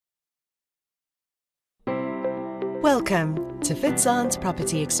Welcome to Fitzant's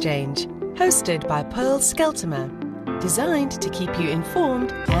Property Exchange, hosted by Pearl Skeltimer, designed to keep you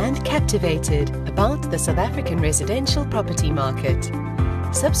informed and captivated about the South African residential property market.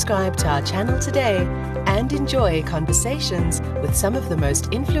 Subscribe to our channel today and enjoy conversations with some of the most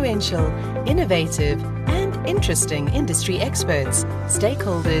influential, innovative, and interesting industry experts,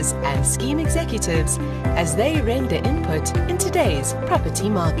 stakeholders, and scheme executives as they render input in today's property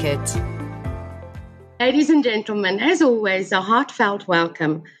market. Ladies and gentlemen, as always, a heartfelt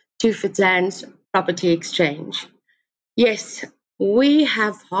welcome to Fitzant's Property Exchange. Yes, we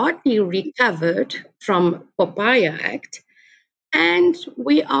have hardly recovered from Papaya Act, and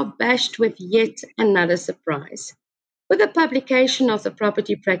we are bashed with yet another surprise. With the publication of the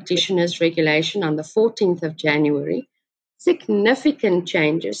Property Practitioners Regulation on the 14th of January, significant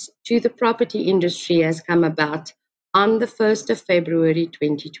changes to the property industry has come about on the 1st of February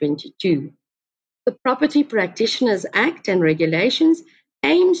 2022. The Property Practitioners Act and Regulations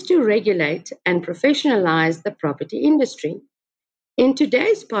aims to regulate and professionalize the property industry. In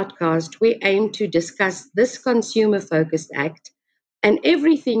today's podcast, we aim to discuss this consumer-focused act and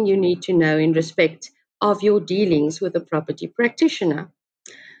everything you need to know in respect of your dealings with a property practitioner.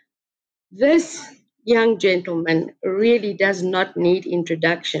 This young gentleman really does not need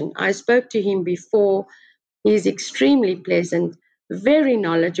introduction. I spoke to him before. He is extremely pleasant, very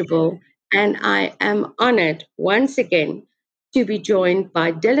knowledgeable, and I am honored once again to be joined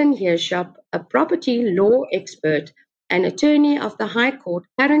by Dylan Heerschop, a property law expert and attorney of the High Court,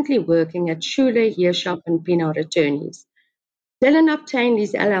 currently working at Schuler, Heerschop and Pienaar Attorneys. Dylan obtained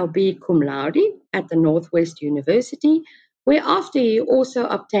his LLB cum laude at the Northwest University, whereafter he also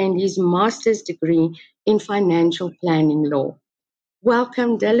obtained his master's degree in financial planning law.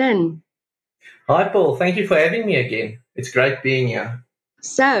 Welcome, Dylan. Hi, Paul. Thank you for having me again. It's great being here.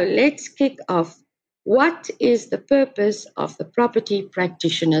 So let's kick off. What is the purpose of the Property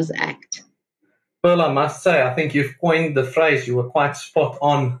Practitioners Act? Well, I must say, I think you've coined the phrase. You were quite spot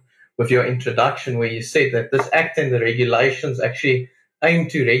on with your introduction where you said that this act and the regulations actually aim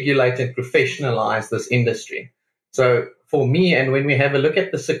to regulate and professionalize this industry. So for me, and when we have a look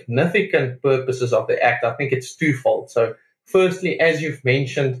at the significant purposes of the act, I think it's twofold. So firstly, as you've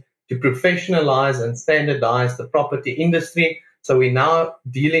mentioned, to professionalize and standardize the property industry. So we're now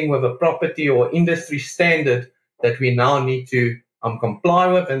dealing with a property or industry standard that we now need to comply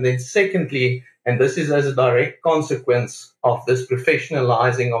with. And then secondly, and this is as a direct consequence of this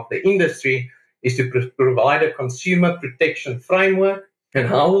professionalizing of the industry, is to provide a consumer protection framework. And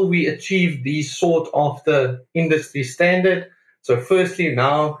how will we achieve these sought after industry standard? So firstly,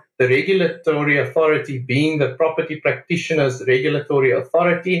 now the regulatory authority being the Property Practitioners Regulatory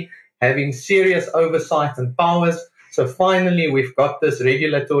Authority, having serious oversight and powers. So finally, we've got this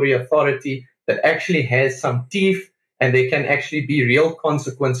regulatory authority that actually has some teeth, and there can actually be real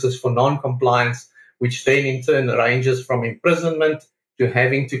consequences for non-compliance, which then in turn ranges from imprisonment to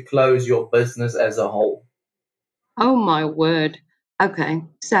having to close your business as a whole. Oh, my word. Okay,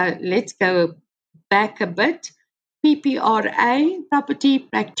 so let's go back a bit. PPRA, Property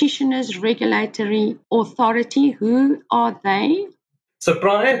Practitioners Regulatory Authority, who are they? So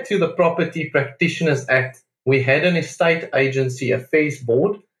prior to the Property Practitioners Act, we had an estate agency affairs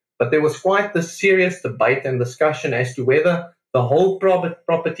board, but there was quite this serious debate and discussion as to whether the whole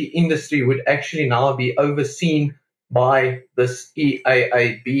property industry would actually now be overseen by this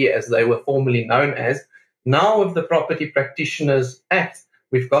EAAB, as they were formerly known as. Now with the Property Practitioners Act,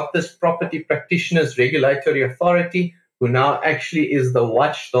 we've got this Property Practitioners Regulatory Authority, who now actually is the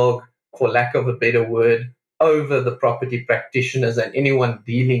watchdog, for lack of a better word, over the property practitioners and anyone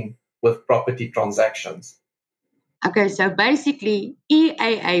dealing with property transactions. Okay, so basically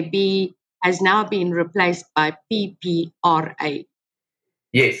EAAB has now been replaced by PPRA.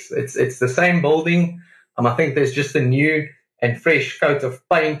 Yes, it's the same building. I think there's just a new and fresh coat of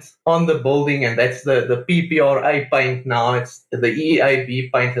paint on the building, and that's the PPRA paint now. It's the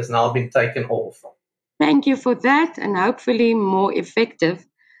EAAB paint has now been taken off. Thank you for that, and hopefully more effective.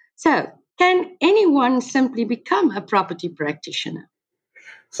 So, can anyone simply become a property practitioner?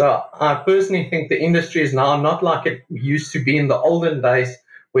 So I personally think the industry is now not like it used to be in the olden days,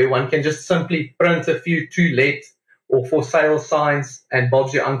 where one can just simply print a few to let or for sale signs and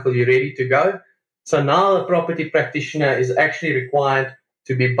Bob's your uncle, you're ready to go. So now a property practitioner is actually required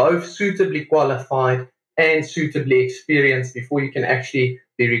to be both suitably qualified and suitably experienced before you can actually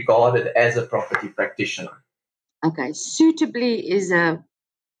be regarded as a property practitioner. Okay, suitably is a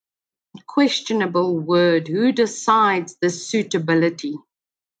questionable word. Who decides the suitability?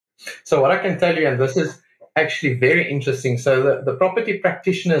 So what I can tell you, and this is actually very interesting, so the Property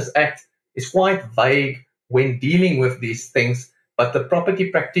Practitioners Act is quite vague when dealing with these things, but the Property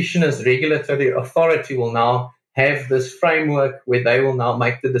Practitioners Regulatory Authority will now have this framework where they will now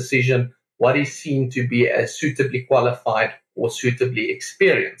make the decision what is seen to be as suitably qualified or suitably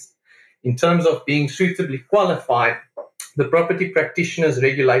experienced. In terms of being suitably qualified, the Property Practitioners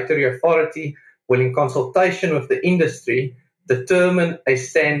Regulatory Authority will, in consultation with the industry, determine a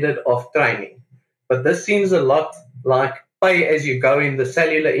standard of training. But this seems a lot like pay as you go in the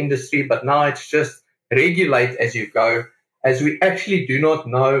cellular industry, but now it's just regulate as you go, as we actually do not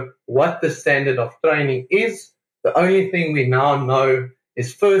know what the standard of training is. The only thing we now know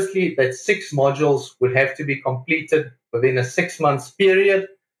is firstly that 6 modules would have to be completed within a 6-month period,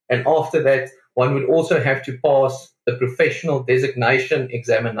 and after that one would also have to pass the professional designation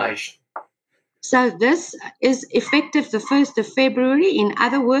examination. So this is effective the 1st of February. In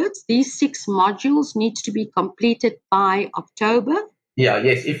other words, these 6 modules need to be completed by October?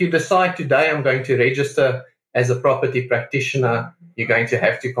 Yes. If you decide today I'm going to register as a property practitioner, you're going to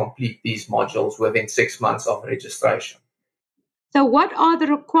have to complete these modules within 6 months of registration. So what are the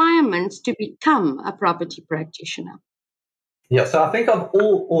requirements to become a property practitioner? So I think I've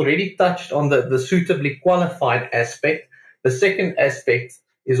already touched on the suitably qualified aspect. The second aspect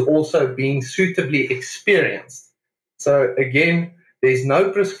is also being suitably experienced. So again, there's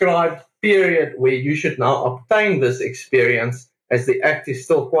no prescribed period where you should now obtain this experience, as the Act is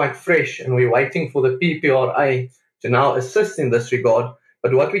still quite fresh and we're waiting for the PPRA to now assist in this regard.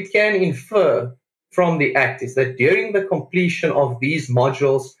 But what we can infer from the Act is that during the completion of these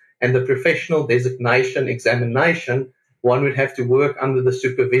modules and the professional designation examination, one would have to work under the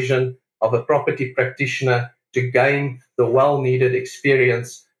supervision of a property practitioner to gain the well-needed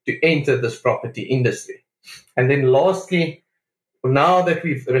experience to enter this property industry. And then lastly, now that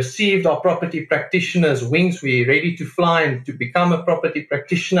we've received our property practitioner's wings, we're ready to fly and to become a property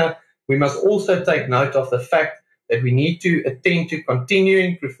practitioner, we must also take note of the fact that we need to attend to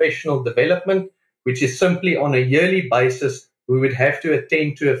continuing professional development, which is simply on a yearly basis. We would have to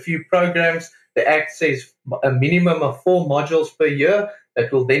attend to a few programs. The Act says a minimum of 4 modules per year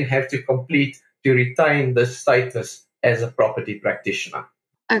that we'll then have to complete to retain this status as a property practitioner.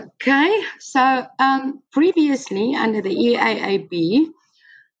 Okay, so previously under the EAAB,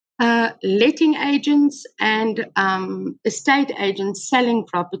 letting agents and estate agents selling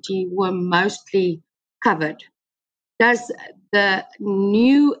property were mostly covered. Does the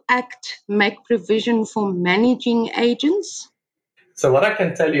new Act make provision for managing agents? So what I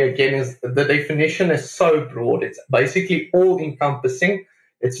can tell you again is the definition is so broad. It's basically all-encompassing.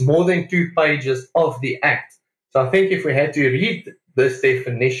 It's more than 2 pages of the Act. So I think if we had to read this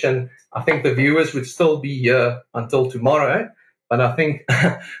definition, I think the viewers would still be here until tomorrow. But I think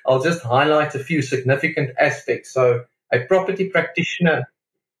I'll just highlight a few significant aspects. So a property practitioner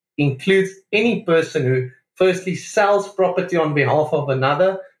includes any person who firstly sells property on behalf of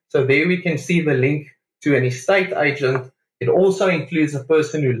another. So there we can see the link to an estate agent. It also includes a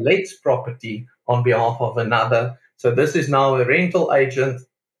person who lets property on behalf of another. So this is now a rental agent.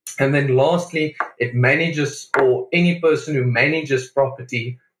 And then lastly, it manages, or any person who manages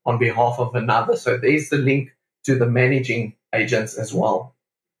property on behalf of another. So there's the link to the managing agents as well.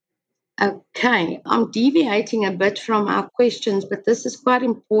 Okay, I'm deviating a bit from our questions, but this is quite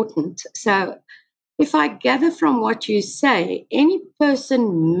important. So if I gather from what you say, any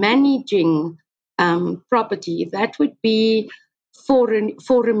person managing property, that would be for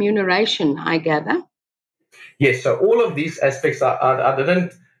remuneration, I gather. Yes, so all of these aspects, I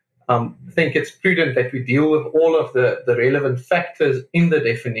didn't think it's prudent that we deal with all of the relevant factors in the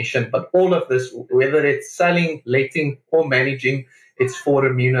definition, but all of this, whether it's selling, letting, or managing, it's for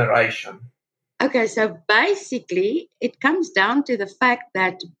remuneration. Okay, so basically it comes down to the fact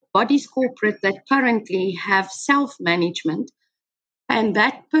that bodies corporate that currently have self-management, and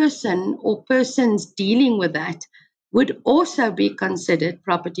that person or persons dealing with that would also be considered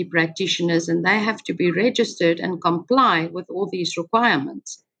property practitioners, and they have to be registered and comply with all these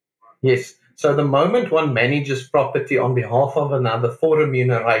requirements. Yes. So the moment one manages property on behalf of another for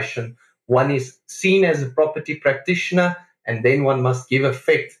remuneration, one is seen as a property practitioner, and then one must give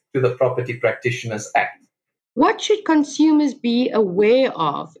effect to the Property Practitioners Act. What should consumers be aware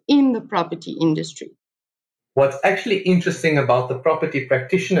of in the property industry? What's actually interesting about the Property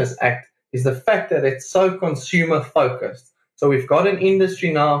Practitioners Act is the fact that it's so consumer focused. So we've got an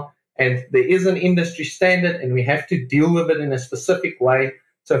industry now, and there is an industry standard, and we have to deal with it in a specific way.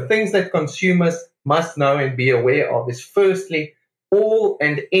 So things that consumers must know and be aware of is, firstly, all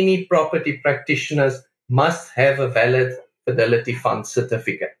and any property practitioners must have a valid Fidelity Fund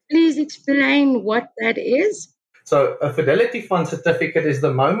certificate. Please explain what that is. So a Fidelity Fund certificate is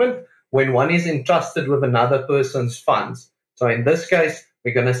the moment when one is entrusted with another person's funds. So in this case,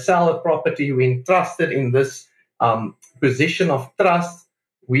 we're going to sell a property, we're entrusted in this position of trust.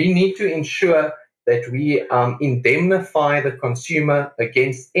 We need to ensure that we indemnify the consumer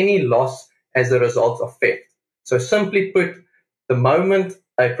against any loss as a result of theft. So simply put, the moment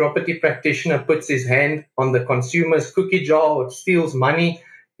a property practitioner puts his hand on the consumer's cookie jar or steals money,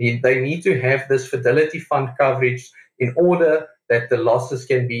 they need to have this fidelity fund coverage in order that the losses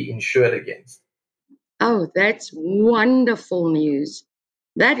can be insured against. Oh, that's wonderful news.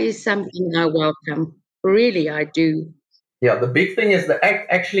 That is something I welcome. Really, I do. Yeah, the big thing is the Act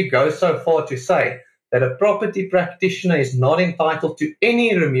actually goes so far to say that a property practitioner is not entitled to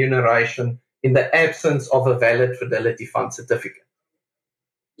any remuneration in the absence of a valid fidelity fund certificate.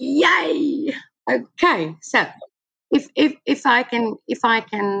 Yay! Okay, so if I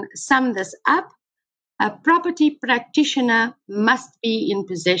can sum this up, a property practitioner must be in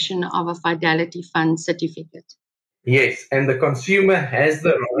possession of a fidelity fund certificate. Yes, and the consumer has the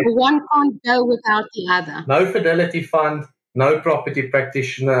right. One can't go without the other. No fidelity fund, no property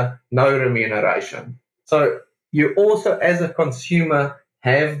practitioner, no remuneration. So you also, as a consumer,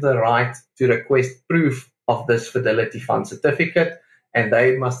 have the right to request proof of this fidelity fund certificate, and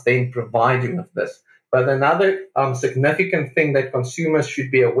they must then provide you with this. But another significant thing that consumers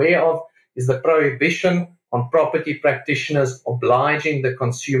should be aware of is the prohibition on property practitioners obliging the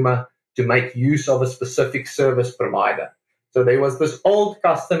consumer to make use of a specific service provider. So there was this old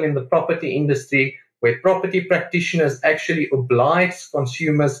custom in the property industry where property practitioners actually obliged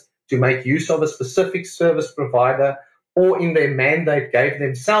consumers to make use of a specific service provider, or in their mandate gave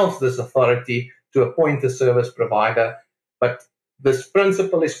themselves this authority to appoint a service provider. But this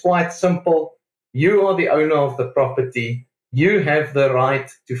principle is quite simple. You are the owner of the property. You have the right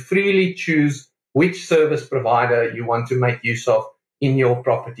to freely choose which service provider you want to make use of in your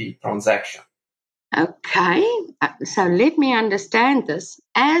property transaction. Okay, so let me understand this.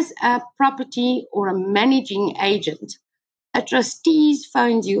 As a property or a managing agent, a trustee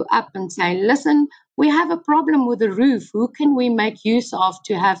phones you up and say, listen, we have a problem with the roof. Who can we make use of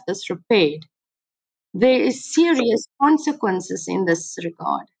to have this repaired? There is serious consequences in this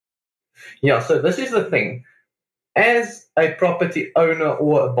regard. Yeah, so this is the thing. As a property owner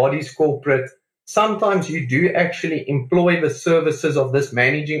or a body's corporate, sometimes you do actually employ the services of this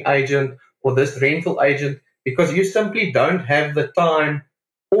managing agent or this rental agent because you simply don't have the time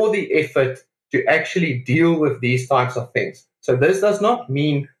or the effort to actually deal with these types of things. So this does not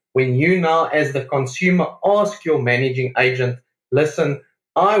mean when you now, as the consumer, ask your managing agent, listen,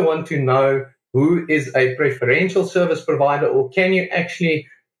 I want to know who is a preferential service provider, or can you actually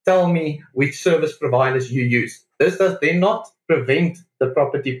tell me which service providers you use? This does then not prevent the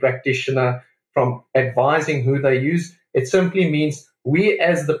property practitioner from advising who they use. It simply means we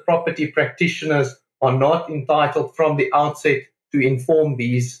as the property practitioners are not entitled from the outset to inform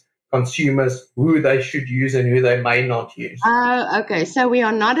these consumers who they should use and who they may not use. Okay, so we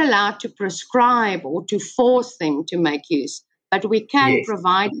are not allowed to prescribe or to force them to make use, but we can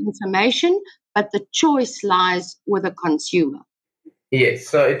provide information, but the choice lies with the consumer. Yes,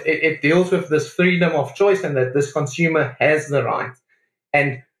 so it deals with this freedom of choice and that this consumer has the right.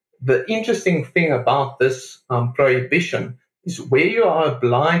 And the interesting thing about this prohibition is where you are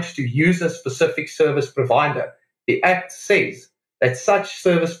obliged to use a specific service provider, the Act says that such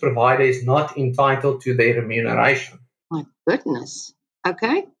service provider is not entitled to their remuneration. My goodness.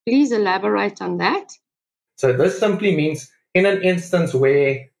 Okay, please elaborate on that. So this simply means in an instance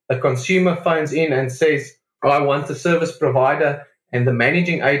where a consumer phones in and says, I want a service provider, and the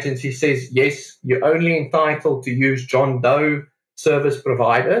managing agency says, yes, you're only entitled to use John Doe service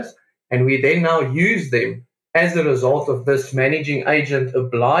providers, and we then now use them as a result of this managing agent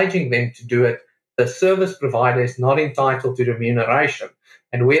obliging them to do it, the service provider is not entitled to remuneration.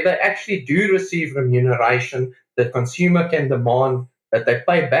 And where they actually do receive remuneration, the consumer can demand that they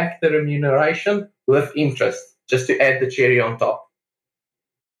pay back the remuneration with interest, just to add the cherry on top.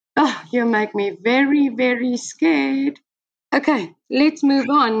 Oh, you make me very, very scared. Okay, let's move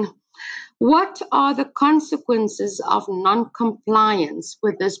on. What are the consequences of non-compliance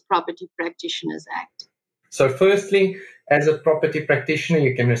with this Property Practitioners Act? So firstly, as a property practitioner,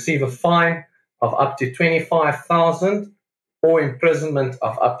 you can receive a fine of up to 25,000 or imprisonment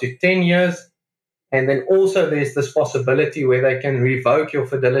of up to 10 years. And then also there's this possibility where they can revoke your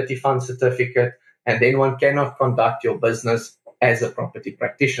fidelity fund certificate, and then one cannot conduct your business as a property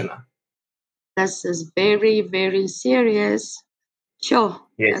practitioner. This is very, very serious. Sure.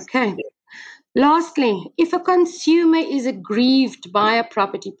 Yes. Okay. Yes. Lastly, if a consumer is aggrieved by a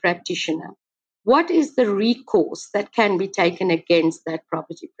property practitioner, what is the recourse that can be taken against that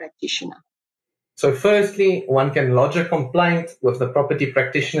property practitioner? So firstly, one can lodge a complaint with the Property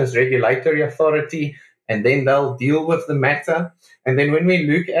Practitioners Regulatory Authority, and then they'll deal with the matter. And then when we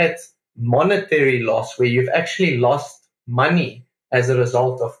look at monetary loss, where you've actually lost money as a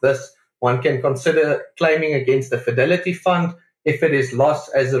result of this, one can consider claiming against the Fidelity Fund if it is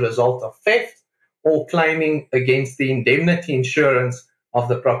lost as a result of theft, or claiming against the indemnity insurance of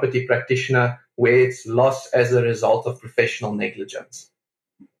the property practitioner where it's lost as a result of professional negligence.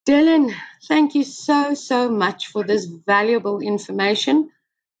 Dylan, thank you so much for this valuable information.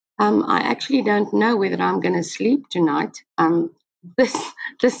 I actually don't know whether I'm going to sleep tonight.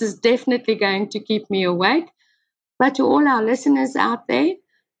 This is definitely going to keep me awake. But to all our listeners out there,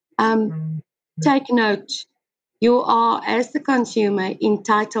 take note. You are, as the consumer,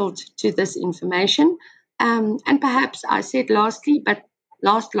 entitled to this information. And perhaps I said lastly, but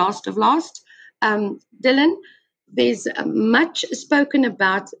last of last, Dylan, there's much spoken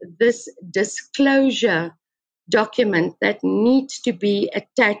about this disclosure document that needs to be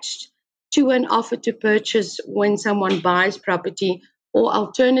attached to an offer to purchase when someone buys property or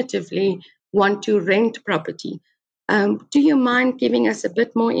alternatively want to rent property. Do you mind giving us a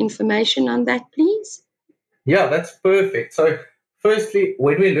bit more information on that, please? Yeah, that's perfect. So firstly,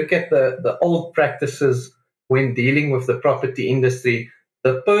 when we look at the old practices when dealing with the property industry,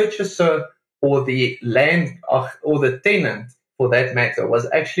 the purchaser or the land or the tenant, for that matter, was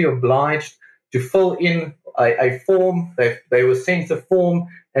actually obliged to fill in a form. They were sent a form,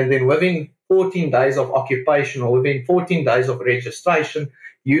 and then within 14 days of occupation or within 14 days of registration,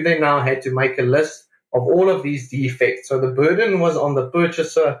 you then now had to make a list of all of these defects. So the burden was on the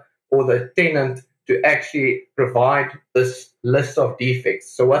purchaser or the tenant to actually provide this list of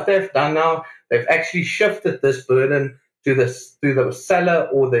defects. So what they've done now, they've actually shifted this burden to the seller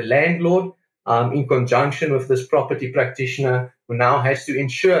or the landlord, in conjunction with this property practitioner, who now has to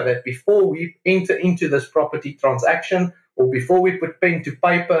ensure that before we enter into this property transaction or before we put pen to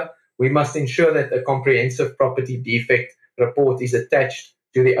paper, we must ensure that a comprehensive property defect report is attached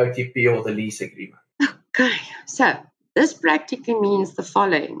to the OTP or the lease agreement. Okay, so this practically means the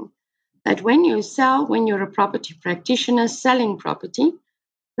following, that when you're a property practitioner selling property,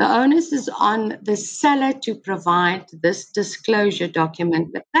 the onus is on the seller to provide this disclosure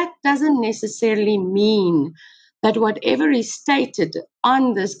document, but that doesn't necessarily mean that whatever is stated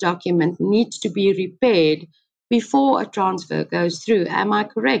on this document needs to be repaired before a transfer goes through. Am I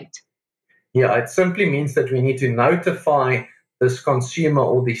correct? Yeah, it simply means that we need to notify this consumer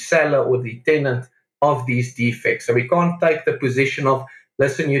or the seller or the tenant of these defects. So we can't take the position of,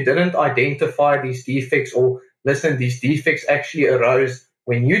 listen, you didn't identify these defects, or listen, these defects actually arose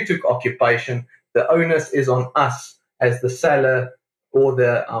when you took occupation. The onus is on us as the seller or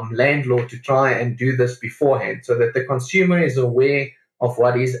the landlord to try and do this beforehand so that the consumer is aware of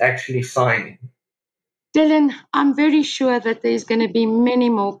what he's actually signing. Dylan, I'm very sure that there's going to be many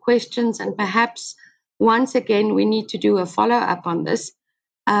more questions, and perhaps once again we need to do a follow-up on this.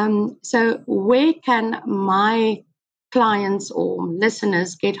 So where can my clients or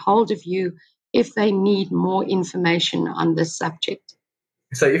listeners get hold of you if they need more information on this subject?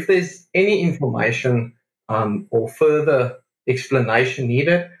 So if there's any information or further explanation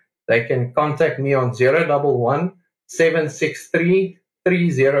needed, they can contact me on 011 763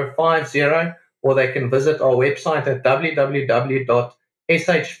 3050, or they can visit our website at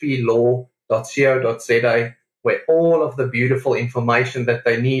www.shplaw.co.za, where all of the beautiful information that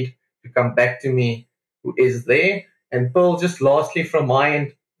they need to come back to me is there. And Pearl, just lastly from my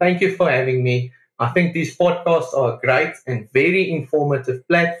end, thank you for having me. I think these podcasts are a great and very informative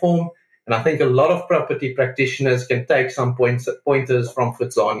platform, and I think a lot of property practitioners can take some pointers from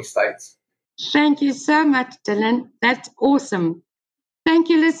Fuzani Estates. Thank you so much, Dylan. That's awesome. Thank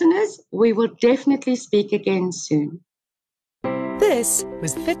you, listeners. We will definitely speak again soon. This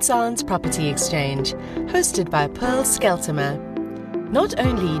was Fitzon's Property Exchange, hosted by Pearl Skeltimer. Not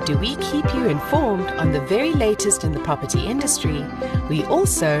only do we keep you informed on the very latest in the property industry, we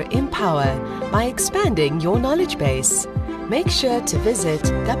also empower by expanding your knowledge base. Make sure to visit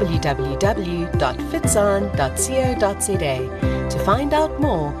www.fitzon.co.za to find out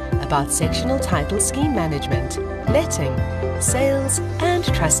more about sectional title scheme management, letting, sales, and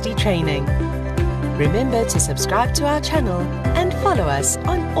trustee training. Remember to subscribe to our channel and follow us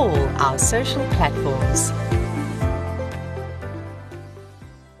on all our social platforms.